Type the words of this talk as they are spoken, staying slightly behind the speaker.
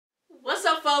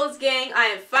up, Flawless Gang? I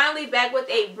am finally back with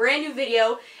a brand new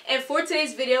video, and for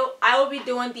today's video I will be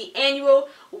doing the annual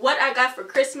What I Got for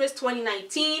Christmas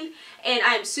 2019, and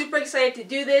I am super excited to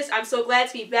do this. I'm so glad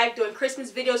to be back doing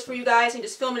Christmas videos for you guys and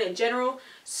just filming in general.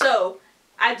 So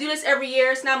I do this every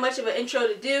year. It's not much of an intro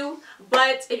to do,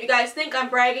 but if you guys think I'm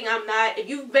bragging, I'm not. If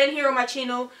you've been here on my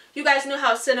channel, you guys know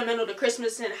how sentimental the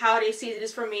Christmas and holiday season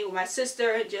is for me with my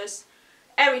sister and just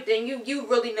everything. You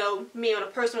really know me on a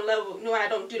personal level, knowing I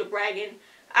don't do the bragging.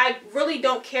 I really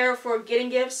don't care for getting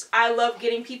gifts. I love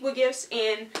getting people gifts,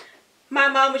 and my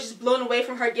mom was just blown away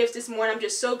from her gifts this morning. I'm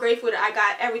just so grateful that I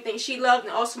got everything she loved,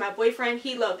 and also my boyfriend,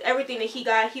 he loved everything that he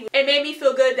got. It made me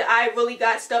feel good that I really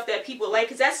got stuff that people like,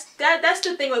 because that's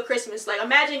the thing with Christmas. Like,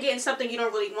 imagine getting something you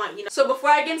don't really want, you know. So before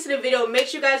I get into the video, make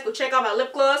sure you guys go check out my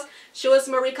lip gloss, Shalisha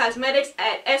Marie Cosmetics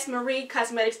at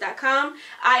smariecosmetics.com.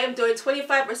 I am doing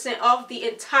 25% off the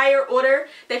entire order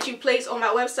that you place on my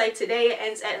website today. It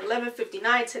ends at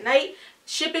 11:59 tonight.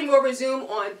 Shipping will resume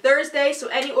on Thursday, so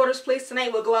any orders placed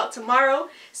tonight will go out tomorrow.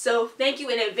 So thank you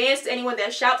in advance to anyone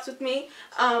that shops with me.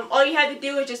 All you have to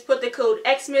do is just put the code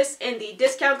XMISS in the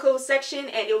discount code section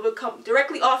and it will come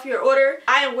directly off your order.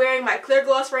 I am wearing my clear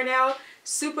gloss right now.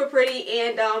 Super pretty,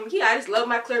 and yeah, I just love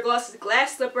my clear gloss. It's a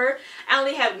glass slipper. I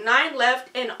only have 9 left,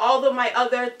 and all of my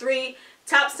other 3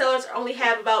 top sellers only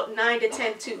have about 9 to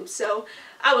 10 tubes. So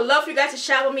I would love for you guys to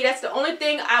shop with me. That's the only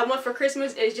thing I want for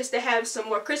Christmas, is just to have some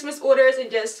more Christmas orders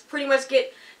and just pretty much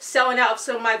get selling out of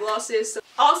some of my glosses. So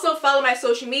also follow my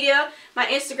social media. My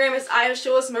Instagram is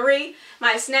 @ShalishasMarie.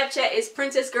 My Snapchat is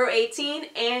PrincessGirl18.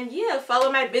 And yeah,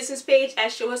 follow my business page at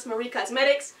Shalisha Marie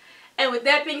Cosmetics. And with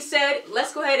that being said,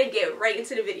 let's go ahead and get right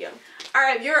into the video.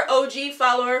 Alright, if you're an OG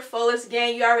follower, Flawless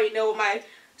Gang, you already know what my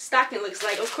stocking looks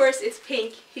like. Of course, it's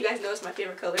pink. You guys know it's my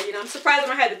favorite color. You know, I'm surprised I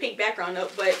don't have the pink background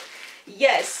up, but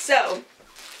yes. So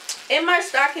in my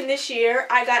stocking this year,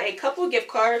 I got a couple gift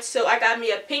cards. So I got me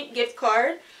a pink gift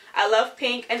card. I love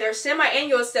pink, and their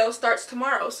semi-annual sale starts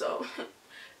tomorrow. So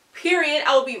period,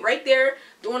 I will be right there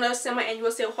doing a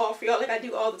semi-annual sale haul for y'all like I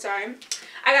do all the time.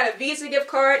 I got a Visa gift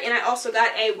card, and I also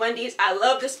got a Wendy's. I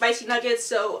love the spicy nuggets,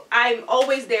 so I'm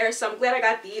always there. So I'm glad I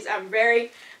got these. I'm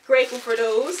very grateful for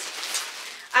those.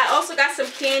 I also got some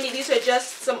candy. These are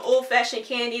just some old-fashioned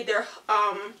candy. They're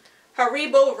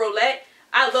Haribo Roulette.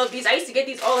 I love these. I used to get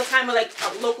these all the time at like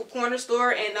a local corner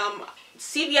store, and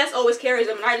CVS always carries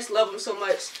them, and I just love them so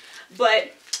much.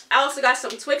 But I also got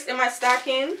some Twix in my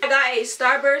stocking. I got a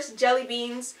Starburst Jelly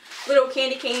Beans little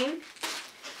candy cane.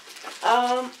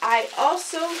 I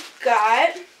also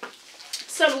got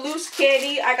some loose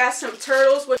candy. I got some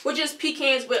turtles, which is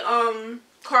pecans with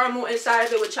caramel inside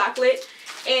of it with chocolate.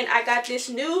 And I got this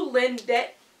new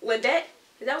Lindette, is that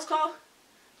what it's called?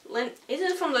 Isn't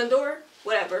it from Lindor?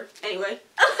 Whatever. Anyway,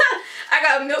 I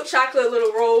got a milk chocolate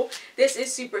little roll. This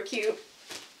is super cute.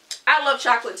 I love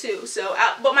chocolate too, so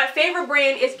but my favorite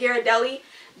brand is Ghirardelli,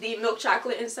 the milk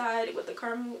chocolate inside with the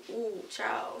caramel. Ooh,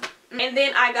 child. And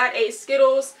then I got a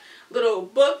Skittles little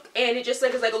book, and it just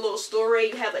like is like a little story.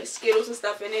 You have like Skittles and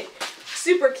stuff in it.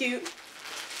 Super cute.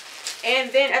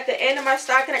 And then at the end of my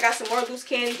stocking, I got some more loose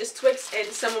candy, just Twix, and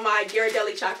some of my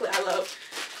Ghirardelli chocolate I love.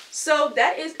 So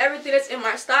that is everything that's in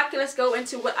my stocking. Let's go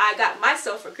into what I got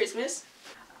myself for Christmas.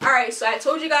 Alright, so I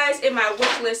told you guys in my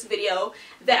wish list video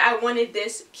that I wanted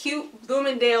this cute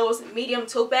Bloomingdale's medium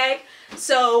tote bag.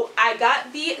 So I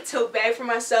got the tote bag for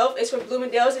myself. It's from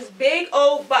Bloomingdale's. This big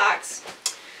old box.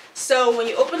 So when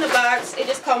you open the box, it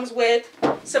just comes with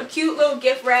some cute little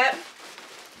gift wrap,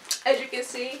 as you can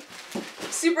see.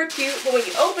 Super cute. But when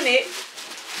you open it,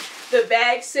 the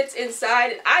bag sits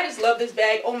inside, and I just love this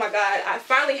bag. Oh my god, I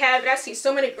finally have it. I see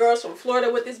so many girls from Florida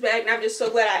with this bag, and I'm just so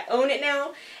glad I own it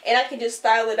now, and I can just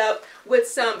style it up with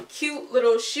some cute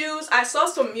little shoes. I saw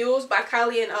some mules by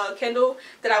Kylie and Kendall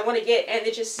that I want to get, and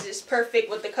it just is perfect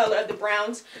with the color of the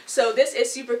browns. So this is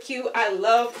super cute. I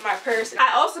love my purse.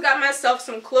 I also got myself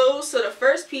some clothes. So the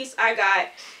first piece I got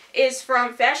is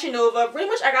from Fashion Nova. Pretty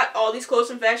much I got all these clothes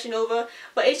from Fashion Nova,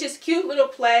 but it's just cute little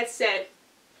plaid set.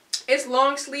 It's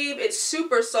long sleeve, it's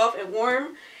super soft and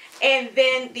warm, and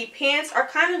then the pants are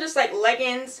kind of just like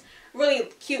leggings, really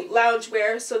cute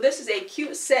loungewear. So this is a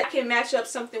cute set. I can match up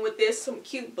something with this, some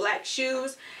cute black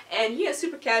shoes, and yeah,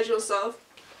 super casual soft.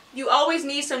 You always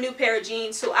need some new pair of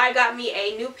jeans, so I got me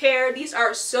a new pair. These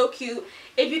are so cute.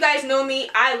 If you guys know me,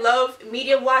 I love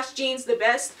medium wash jeans the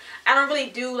best. I don't really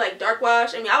do like dark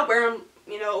wash. I mean, I'll wear them,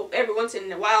 you know, every once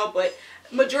in a while, but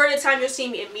majority of the time you'll see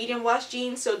me in medium wash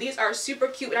jeans. So these are super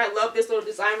cute, and I love this little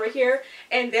design right here,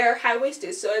 and they're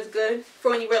high-waisted, so it's good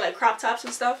for when you wear like crop tops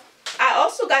and stuff. I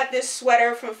also got this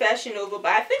sweater from Fashion Nova,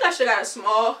 but I think I should have got a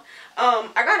small. I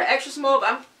got an extra small, but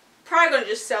I'm probably going to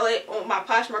just sell it on my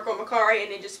Poshmark or Mercari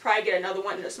and then just probably get another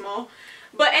one in a small.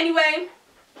 But anyway,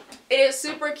 it is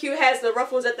super cute. It has the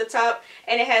ruffles at the top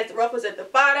and it has the ruffles at the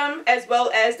bottom as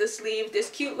well as the sleeve. This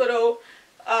cute little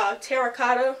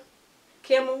terracotta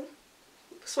camel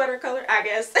sweater color, I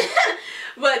guess.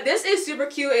 But this is super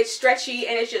cute. It's stretchy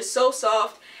and it's just so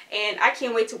soft. And I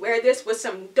can't wait to wear this with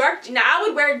some dark... Now, I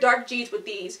would wear dark jeans with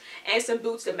these and some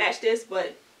boots to match this,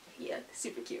 but yeah,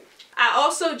 super cute. I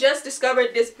also just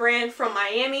discovered this brand from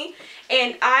Miami,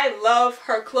 and I love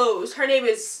her clothes. Her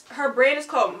brand is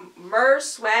called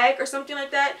Swag or something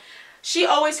like that. She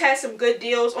always has some good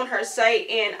deals on her site,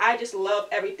 and I just love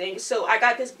everything. So I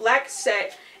got this black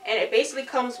set, and it basically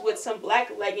comes with some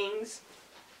black leggings.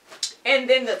 And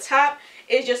then the top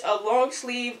is just a long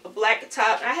sleeve black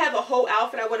top. And I have a whole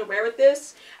outfit I want to wear with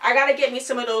this. I gotta get me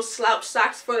some of those slouch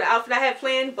socks for the outfit I have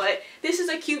planned, but this is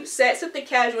a cute set, something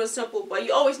casual and simple, but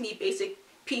you always need basic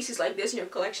pieces like this in your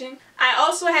collection. I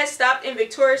also had stopped in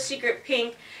Victoria's Secret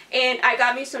pink, and I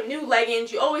got me some new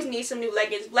leggings. You always need some new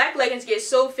leggings. Black leggings get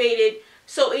so faded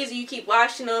so easy. You keep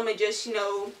washing them and just, you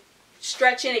know,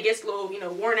 stretching, it gets a little, you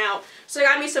know, worn out. So I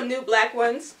got me some new black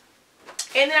ones.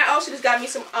 And then I also just got me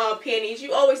some panties.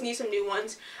 You always need some new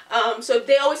ones. So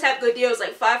they always have good deals,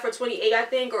 like 5 for $28, I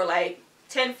think, or like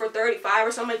 10 for $35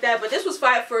 or something like that. But this was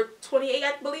 5 for $28,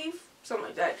 I believe. Something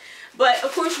like that. But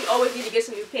of course, you always need to get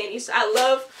some new panties. So I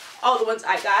love all the ones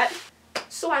I got.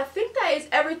 So I think that is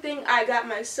everything I got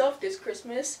myself this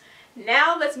Christmas.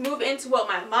 Now let's move into what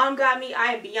my mom got me. I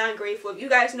am beyond grateful. If you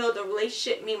guys know the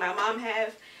relationship me and my mom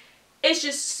have, it's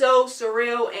just so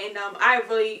surreal, and I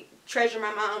really treasure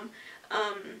my mom.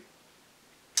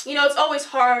 You know, it's always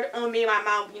hard on me and my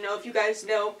mom. You know, if you guys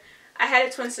know, I had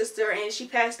a twin sister and she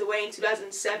passed away in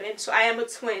 2007, so I am a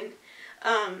twin.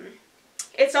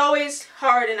 It's always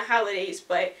hard in the holidays,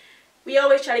 but we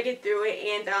always try to get through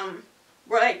it, and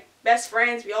we're like best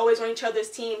friends. We always on each other's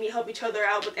team. We help each other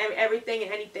out with everything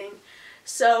and anything.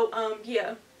 So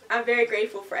yeah, I'm very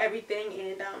grateful for everything,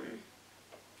 and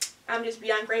I'm just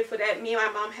beyond grateful that me and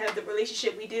my mom have the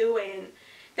relationship we do, and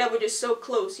that we're just so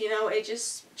close. You know, it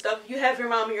just stuff. You have your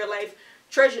mom in your life,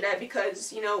 treasure that,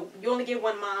 because you know you only get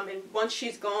one mom, and once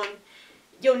she's gone,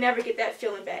 you'll never get that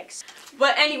feeling back.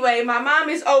 But anyway, my mom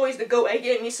is always the goat at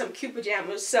getting me some cute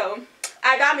pajamas. So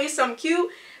I got me some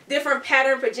cute different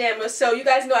pattern pajamas. So you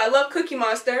guys know I love Cookie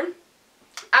Monster.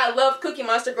 I loved Cookie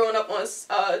Monster growing up on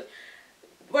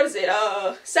what is it,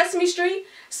 Sesame Street.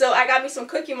 So I got me some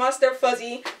Cookie Monster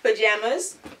fuzzy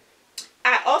pajamas.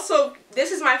 I also,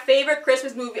 this is my favorite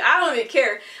Christmas movie. I don't even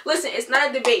care. Listen, it's not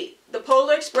a debate. The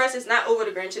Polar Express is not over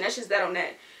the Grinch, and that's just that on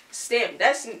that stamp.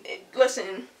 That's,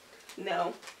 listen,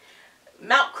 no.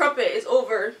 Mount Crumpet is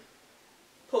over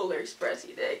Polar Express,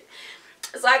 you dig?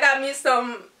 So I got me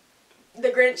some the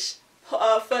Grinch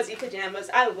fuzzy pajamas.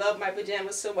 I love my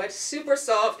pajamas so much. Super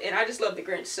soft, and I just love the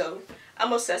Grinch, so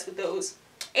I'm obsessed with those.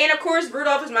 And of course,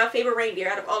 Rudolph is my favorite reindeer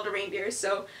out of all the reindeers,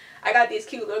 so I got these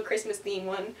cute little Christmas themed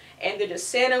one, and they're just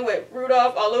Santa with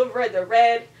Rudolph all over it. The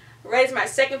red. Red is my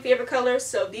second favorite color,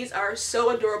 so these are so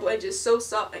adorable and just so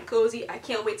soft and cozy. I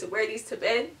can't wait to wear these to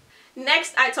bed.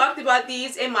 Next, I talked about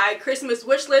these in my Christmas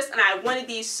wish list, and I wanted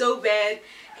these so bad.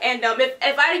 And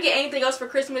if I didn't get anything else for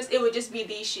Christmas, it would just be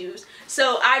these shoes.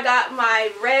 So I got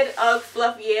my red Ugg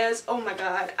Fluffiers. Oh my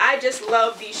god, I just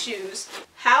love these shoes.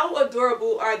 How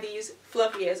adorable are these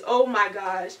Fluffiers? Oh my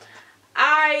gosh.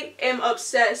 I am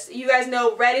obsessed. You guys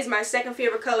know red is my second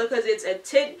favorite color because it's a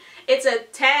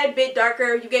tad bit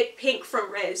darker. You get pink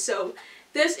from red. So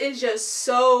this is just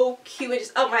so cute. It's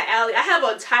just up my alley. I have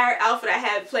an entire outfit I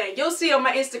have planned. You'll see on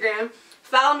my Instagram.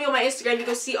 Follow me on my Instagram. You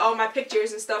can see all my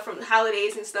pictures and stuff from the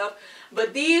holidays and stuff.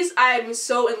 But these I'm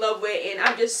so in love with, and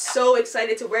I'm just so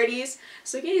excited to wear these.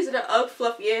 So yeah, these are the Ugg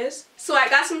Fluffiers. So I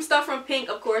got some stuff from Pink,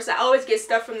 of course. I always get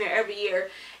stuff from there every year.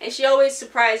 And she always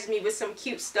surprises me with some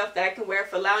cute stuff that I can wear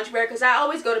for loungewear. Because I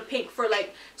always go to Pink for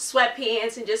like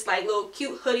sweatpants and just like little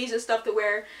cute hoodies and stuff to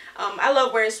wear. I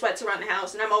love wearing sweats around the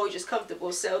house, and I'm always just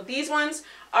comfortable. So these ones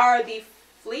are the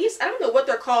fleece. I don't know what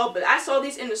they're called, but I saw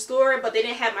these in the store, but they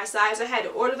didn't have my size. I had to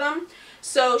order them.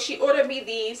 So she ordered me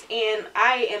these, and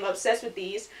I am obsessed with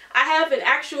these. I have an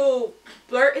actual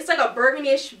it's like a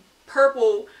burgundy-ish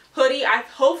purple hoodie.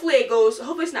 Hopefully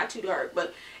it's not too dark,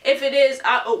 but if it is,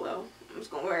 oh well, I'm just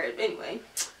gonna wear it anyway.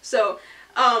 So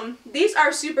these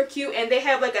are super cute, and they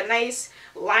have like a nice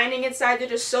lining inside. They're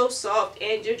just so soft,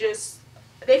 and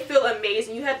they feel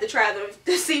amazing. You have to try them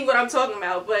to see what I'm talking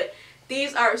about, but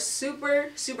these are super,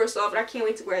 super soft, and I can't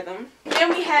wait to wear them. Then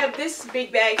we have this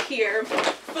big bag here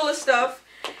full of stuff.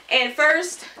 And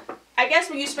first, I guess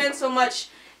when you spend so much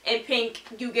in Pink,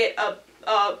 you get a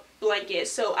blanket.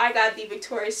 So I got the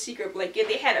Victoria's Secret blanket.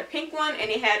 They had a pink one and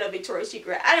they had a Victoria's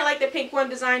Secret. I didn't like the pink one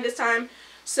design this time,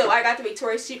 so I got the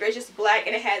Victoria's Secret. It's just black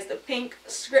and it has the pink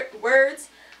script words.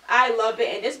 I love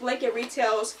it, and this blanket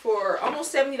retails for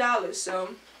almost $70, so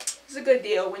it's a good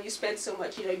deal when you spend so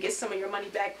much, you know, you get some of your money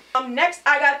back. Next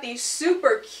I got these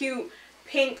super cute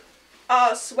pink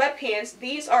sweatpants.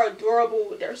 These are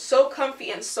adorable. They're so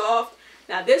comfy and soft.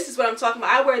 Now this is what I'm talking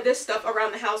about. I wear this stuff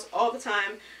around the house all the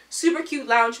time. Super cute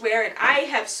loungewear, and I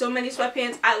have so many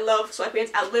sweatpants. I love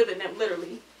sweatpants. I live in them,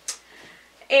 literally.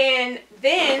 And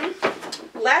then,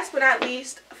 last but not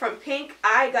least, from Pink,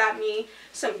 I got me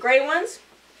some gray ones.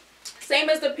 Same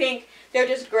as the pink, they're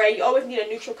just gray. You always need a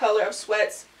neutral color of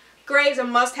sweats. Gray is a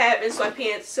must-have in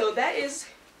sweatpants, so that is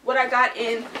what I got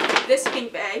in this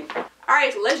pink bag.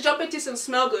 Alright, so let's jump into some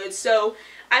smell goods. So,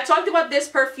 I talked about this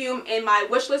perfume in my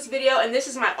wish list video, and this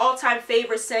is my all-time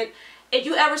favorite scent. If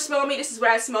you ever smell me, this is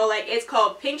what I smell like. It's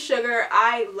called Pink Sugar.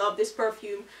 I love this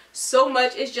perfume so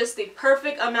much. It's just the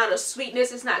perfect amount of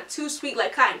sweetness. It's not too sweet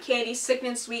like cotton candy,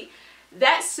 sickening sweet.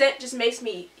 That scent just makes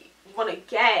me want to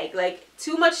gag. Like,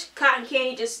 too much cotton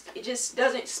candy just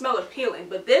doesn't smell appealing.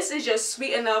 But this is just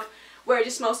sweet enough where it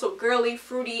just smells so girly,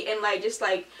 fruity, and like just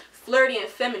like flirty and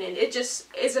feminine. It just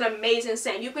is an amazing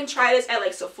scent. You can try this at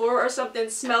like Sephora or something.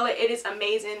 Smell it. It is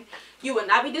amazing. You will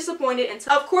not be disappointed. And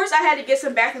of course, I had to get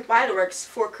some Bath and Body Works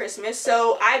for Christmas,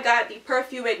 so I got the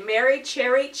perfume at Mary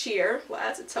Cherry Cheer. Well,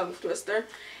 that's a tongue twister.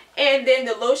 And then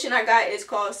the lotion I got is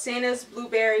called Santa's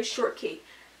Blueberry Shortbread.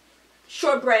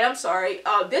 I'm sorry.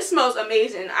 This smells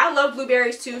amazing. I love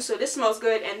blueberries too, so this smells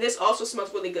good, and this also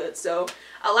smells really good. So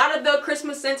a lot of the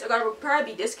Christmas scents are going to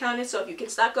probably be discounted, so if you can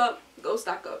stock up, go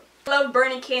stock up. I love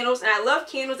burning candles, and I love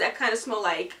candles that kind of smell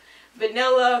like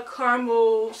vanilla,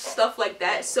 caramel, stuff like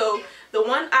that. So the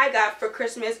one I got for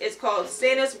Christmas is called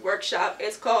Santa's Workshop.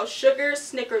 It's called Sugar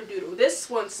Snickerdoodle. This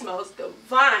one smells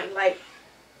divine. Like,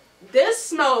 this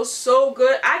smells so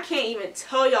good. I can't even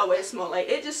tell y'all what it smells like.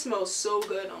 It just smells so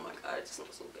good. Oh my god, it just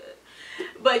smells so good.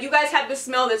 But you guys have to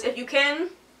smell this if you can.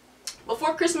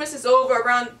 Before Christmas is over,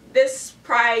 around this,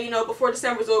 probably, you know, before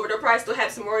December's over, they'll probably still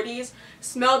have some more of these.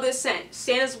 Smell this scent.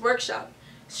 Santa's Workshop.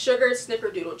 Sugar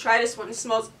Snickerdoodle. Try this one. It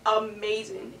smells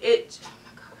amazing. Oh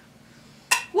my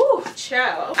god. Woo,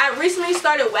 child. I recently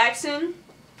started waxing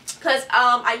because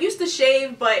I used to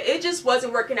shave, but it just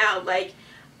wasn't working out. Like,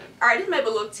 alright, this might be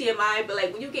a little TMI, but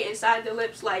like when you get inside the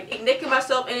lips, like I'm nicking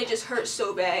myself and it just hurts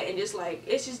so bad, and just like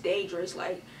it's just dangerous.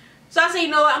 Like, so I say, you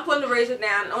know what, I'm putting the razor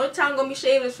down. The only time I'm gonna be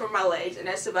shaving is for my legs, and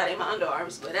that's about it, my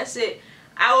underarms. But that's it.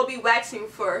 I will be waxing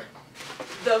for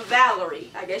the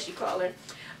Valerie, I guess you call her.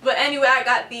 But anyway, I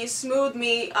got the Smooth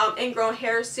Me Ingrown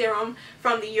Hair Serum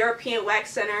from the European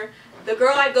Wax Center. The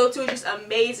girl I go to is just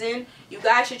amazing. You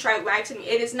guys should try waxing.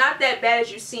 It is not that bad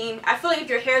as you seem. I feel like if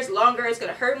your hair is longer, it's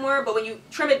going to hurt more. But when you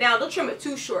trim it down, don't trim it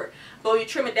too short. But when you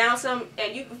trim it down some,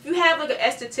 and if you have like an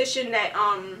esthetician that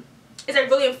is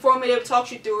like really informative,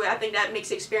 talks you through it, I think that makes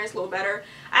the experience a little better.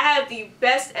 I have the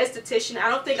best esthetician. I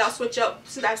don't think I'll switch up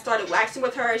since I started waxing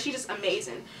with her. She's just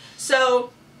amazing.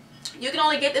 So you can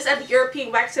only get this at the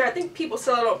European Wax Center. I think people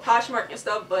sell it on Poshmark and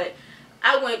stuff, but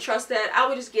I wouldn't trust that. I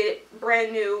would just get it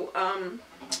brand new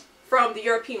from the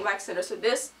European Wax Center. So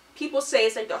this, people say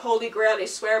it's like the holy grail. They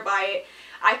swear by it.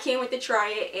 I can't wait to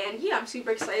try it, and yeah, I'm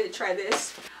super excited to try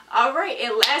this. Alright,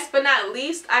 and last but not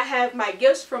least, I have my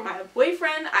gifts from my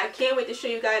boyfriend. I can't wait to show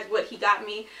you guys what he got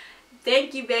me.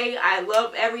 Thank you, babe. I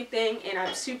love everything, and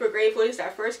I'm super grateful. It's our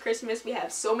first Christmas. We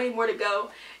have so many more to go.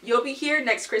 You'll be here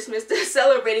next Christmas to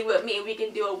celebrate it with me, and we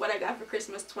can do a What I Got for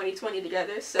Christmas 2020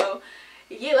 together. So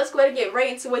yeah, let's go ahead and get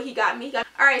right into what he got me.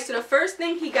 Alright, so the first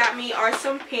thing he got me are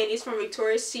some panties from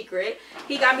Victoria's Secret.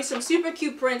 He got me some super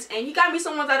cute prints, and he got me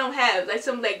some ones I don't have, like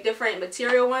some like different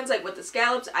material ones, like with the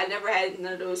scallops. I never had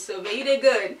none of those, so but you did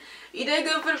good. You did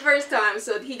good for the first time.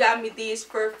 So he got me these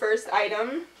for first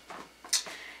item.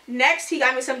 Next, he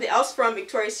got me something else from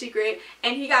Victoria's Secret,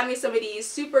 and he got me some of these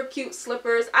super cute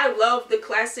slippers. I love the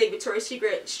classic Victoria's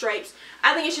Secret stripes.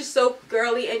 I think it's just so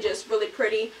girly and just really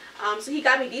pretty. So he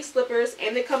got me these slippers,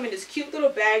 and they come in this cute little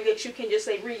bag that you can just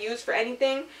like reuse for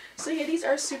anything. So yeah, these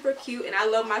are super cute, and I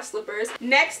love my slippers.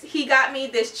 Next, he got me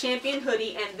this Champion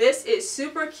hoodie, and this is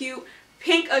super cute.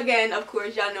 Pink again, of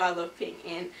course. Y'all know I love pink,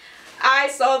 and I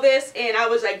saw this and I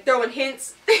was like throwing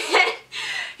hints.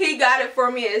 He got it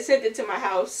for me and sent it to my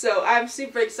house, so I'm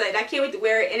super excited. I can't wait to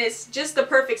wear it, and it's just the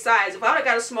perfect size. If I would have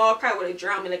got a small, I probably would have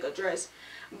drowned me like a dress,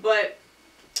 but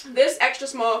this extra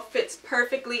small fits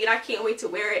perfectly, and I can't wait to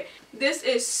wear it. This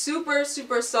is super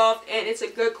soft, and it's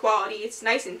a good quality. It's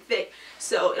nice and thick,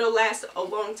 so it'll last a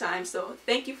long time. So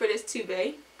thank you for this too,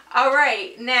 babe.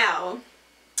 Alright, now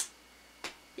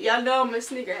Y'all know I'm a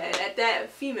sneakerhead at that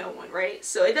female one, right?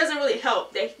 So it doesn't really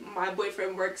help that my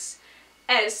boyfriend works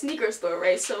at a sneaker store,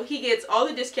 right? So he gets all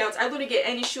the discounts. I literally get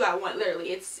any shoe I want. Literally,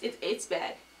 it's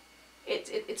bad.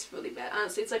 It's really bad.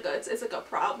 Honestly, it's like a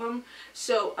problem.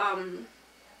 So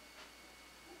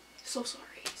so sorry,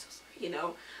 you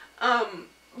know.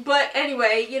 But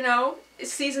anyway, you know,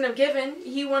 it's season of giving.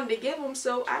 He wanted to give them,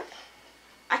 so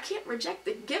I can't reject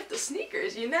the gift of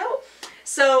sneakers, you know?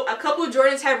 So a couple of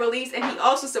Jordans have released, and he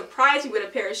also surprised me with a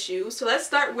pair of shoes. So let's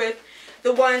start with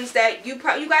the ones that you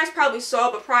guys probably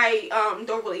saw but probably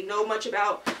don't really know much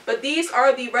about. But these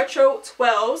are the Retro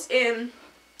 12s, and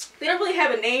they don't really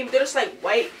have a name. They're just like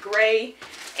white, gray,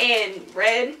 and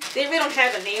red. They really don't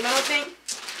have a name, I don't think.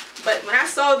 But when I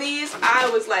saw these, I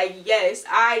was like, yes,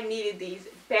 I needed these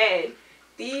bad.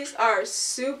 These are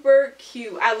super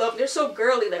cute. I love, they're so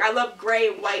girly. Like, I love gray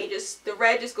and white. Just the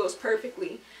red just goes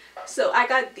perfectly. So I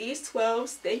got these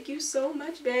 12s. Thank you so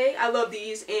much, babe. I love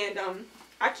these, and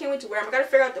I can't wait to wear them. I gotta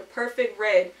figure out the perfect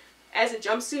red as a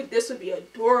jumpsuit. This would be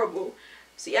adorable.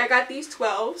 So yeah, I got these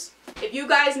 12s. If you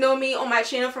guys know me on my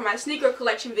channel for my sneaker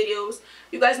collection videos,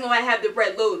 you guys know I have the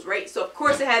red lows, right? So of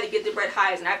course I had to get the red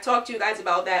highs, and I've talked to you guys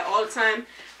about that all the time,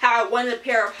 how I wanted a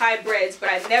pair of high breads,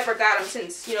 but I never got them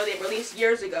since, you know, they released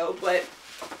years ago. But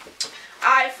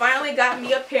I finally got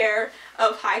me a pair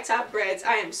of high top breads.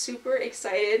 I am super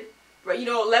excited. But you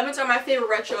know, 11s are my favorite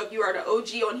retro. If you are the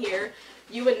OG on here,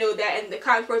 you would know that. And the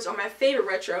Concords are my favorite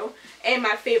retro and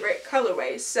my favorite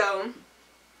colorway. So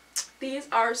these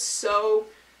are so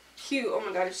cute. Oh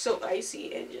my god, it's so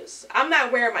icy, and just, I'm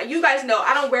not wearing my, you guys know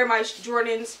I don't wear my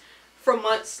Jordans for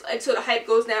months until the hype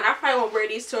goes down. I probably won't wear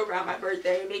these till around my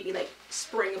birthday, maybe like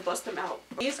spring, and bust them out.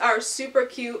 These are super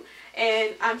cute,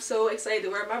 and I'm so excited to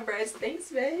wear my breads.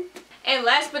 Thanks, babe. And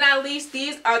last but not least,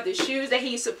 these are the shoes that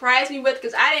he surprised me with,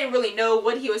 because I didn't really know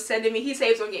what he was sending me. He said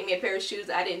he was going to get me a pair of shoes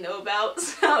that I didn't know about.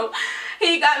 So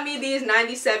he got me these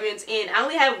 97s, and I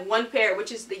only have one pair,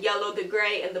 which is the yellow, the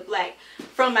gray, and the black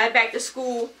from my back to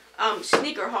school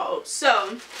sneaker haul.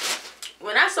 So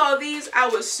when I saw these, I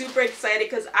was super excited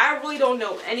because I really don't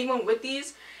know anyone with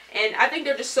these, and I think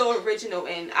they're just so original,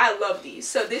 and I love these.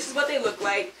 So this is what they look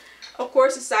like. Of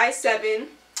course, a size 7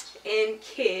 in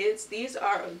kids. These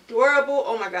are adorable.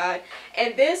 Oh my god.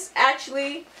 And this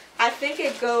actually, I think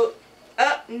it go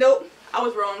up. Nope, I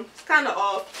was wrong. It's kind of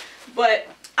off, but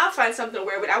I'll find something to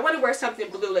wear with it. I want to wear something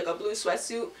blue, like a blue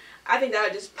sweatsuit. I think that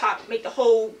would just pop, make the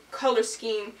whole color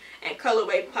scheme and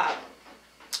colorway pop.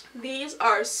 These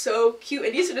are so cute,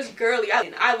 and these are just girly.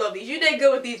 I love these. You did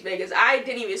good with these, because I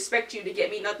didn't even expect you to get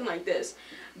me nothing like this.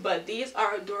 But these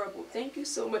are adorable. Thank you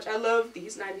so much. I love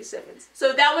these 97s.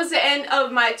 So that was the end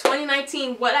of my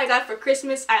 2019 what I got for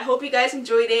Christmas. I hope you guys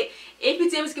enjoyed it. If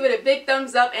you did, just give it a big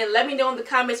thumbs up and let me know in the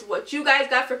comments what you guys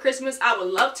got for Christmas. I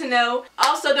would love to know.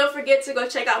 Also, don't forget to go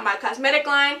check out my cosmetic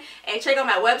line and check out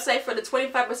my website for the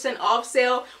 25% off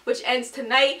sale, which ends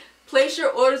tonight. Place your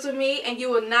orders with me and you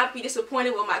will not be disappointed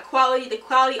with my quality. The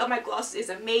quality of my glosses is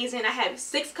amazing. I have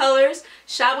 6 colors.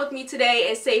 Shop with me today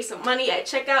and save some money at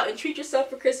checkout and treat yourself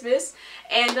for Christmas.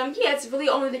 And yeah, it's really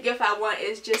only the gift I want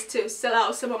is just to sell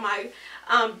out some of my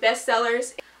best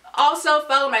sellers. Also,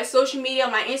 follow my social media.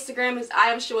 My Instagram is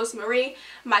 @ShalishasMarie.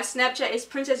 My Snapchat is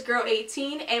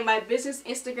PrincessGirl18, and my business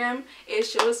Instagram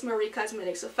is ShalishasMarie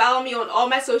Cosmetics. So follow me on all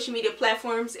my social media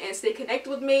platforms and stay connected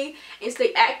with me and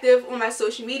stay active on my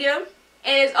social media.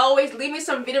 And as always, leave me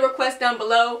some video requests down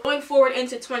below. Going forward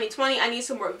into 2020, I need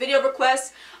some more video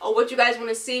requests or what you guys want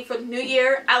to see for the new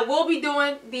year. I will be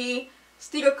doing the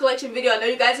sneaker collection video. I know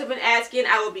you guys have been asking.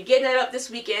 I will be getting that up this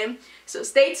weekend, so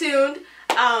stay tuned.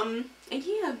 And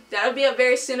yeah, that'll be up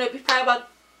very soon. It'll be probably about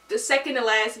the second to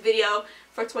last video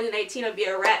for 2019. It'll be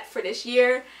a wrap for this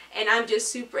year, and I'm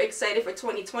just super excited for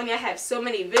 2020. I have so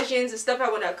many visions and stuff I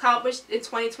want to accomplish in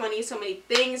 2020, so many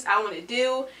things I want to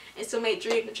do, and so many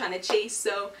dreams I'm trying to chase.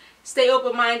 So stay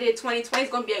open-minded. 2020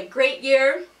 is going to be a great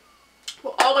year.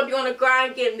 We're all going to be on the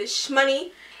grind getting this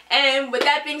money. And with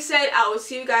that being said, I will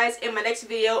see you guys in my next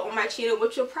video on my channel,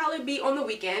 which will probably be on the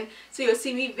weekend. So you'll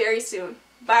see me very soon.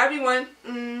 Bye everyone.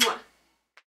 Mwah.